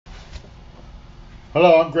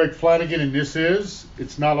Hello, I'm Greg Flanagan, and this is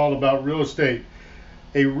It's Not All About Real Estate,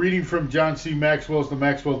 a reading from John C. Maxwell's The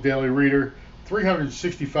Maxwell Daily Reader,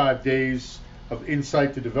 365 days of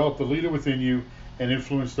insight to develop the leader within you and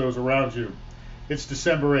influence those around you. It's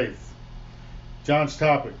December 8th. John's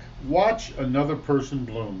topic: Watch Another Person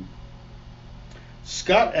Bloom.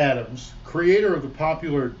 Scott Adams, creator of the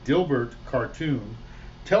popular Dilbert cartoon,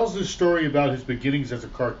 tells this story about his beginnings as a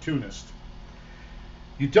cartoonist.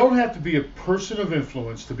 You don't have to be a person of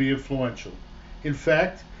influence to be influential. In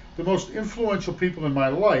fact, the most influential people in my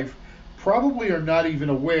life probably are not even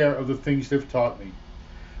aware of the things they've taught me.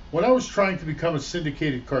 When I was trying to become a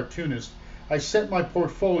syndicated cartoonist, I sent my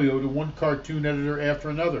portfolio to one cartoon editor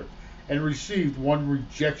after another and received one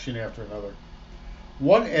rejection after another.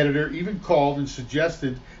 One editor even called and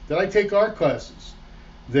suggested that I take art classes.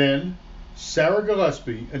 Then, Sarah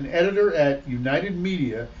Gillespie, an editor at United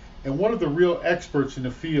Media and one of the real experts in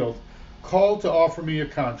the field, called to offer me a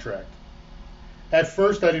contract. At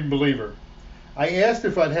first, I didn't believe her. I asked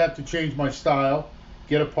if I'd have to change my style,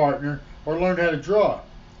 get a partner, or learn how to draw.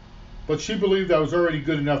 But she believed I was already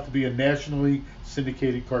good enough to be a nationally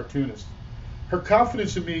syndicated cartoonist. Her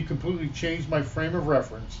confidence in me completely changed my frame of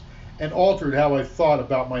reference and altered how I thought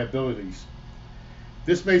about my abilities.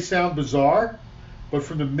 This may sound bizarre, but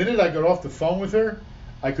from the minute I got off the phone with her,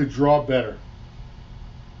 I could draw better.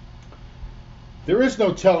 There is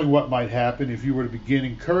no telling what might happen if you were to begin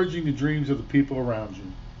encouraging the dreams of the people around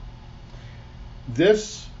you.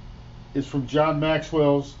 This is from John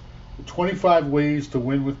Maxwell's 25 Ways to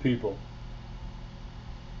Win with People.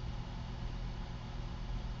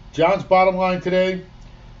 John's bottom line today: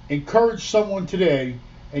 encourage someone today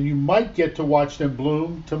and you might get to watch them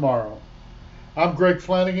bloom tomorrow. I'm Greg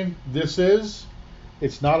Flanagan. This is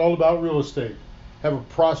It's Not All About Real Estate. Have a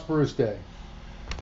prosperous day.